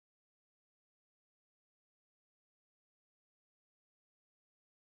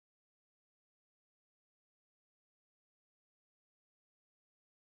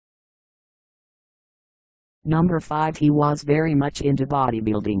Number 5. He was very much into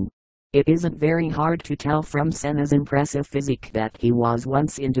bodybuilding. It isn't very hard to tell from Cena's impressive physique that he was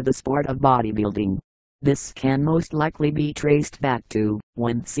once into the sport of bodybuilding. This can most likely be traced back to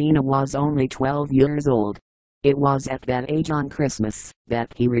when Cena was only 12 years old. It was at that age on Christmas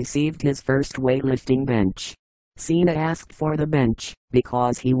that he received his first weightlifting bench. Cena asked for the bench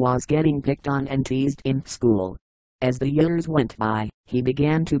because he was getting picked on and teased in school. As the years went by, he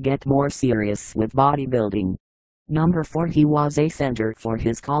began to get more serious with bodybuilding. Number 4. He was a center for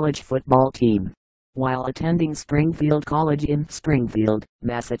his college football team. While attending Springfield College in Springfield,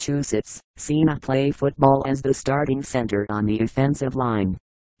 Massachusetts, Cena played football as the starting center on the offensive line.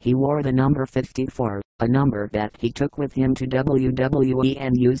 He wore the number 54, a number that he took with him to WWE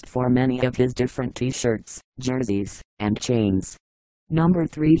and used for many of his different t-shirts, jerseys, and chains. Number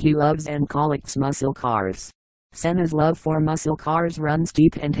 3. He loves and collects muscle cars. Cena's love for muscle cars runs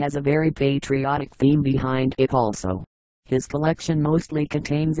deep and has a very patriotic theme behind it also. His collection mostly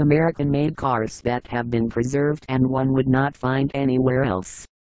contains American-made cars that have been preserved and one would not find anywhere else.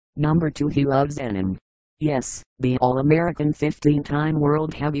 Number 2. He loves anime. Yes, the All-American 15-time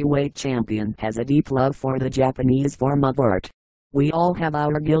World Heavyweight Champion has a deep love for the Japanese form of art. We all have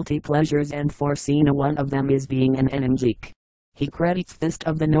our guilty pleasures, and for Cena one of them is being an anime geek. He credits Fist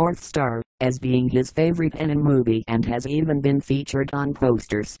of the North Star as being his favorite anime movie and has even been featured on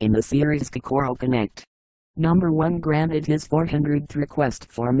posters in the series Kokoro Connect. Number 1. Granted his 400th request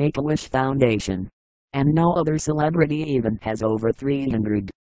for Make-A-Wish Foundation. And no other celebrity even has over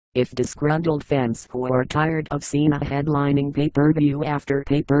 300. If disgruntled fans who are tired of Cena headlining pay-per-view after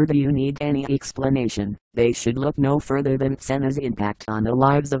pay-per-view need any explanation, they should look no further than Cena's impact on the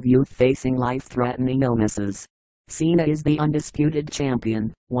lives of youth facing life-threatening illnesses. Cena is the undisputed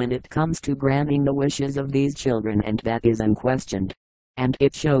champion when it comes to granting the wishes of these children, and that is unquestioned. And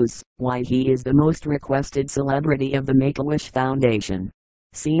it shows why he is the most requested celebrity of the Make-A-Wish Foundation.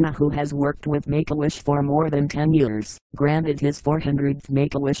 Cena, who has worked with Make-A-Wish for more than 10 years, granted his 400th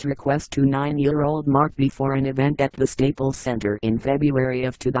Make-A-Wish request to 9-year-old Mark before an event at the Staples Center in February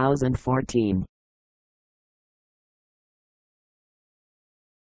of 2014.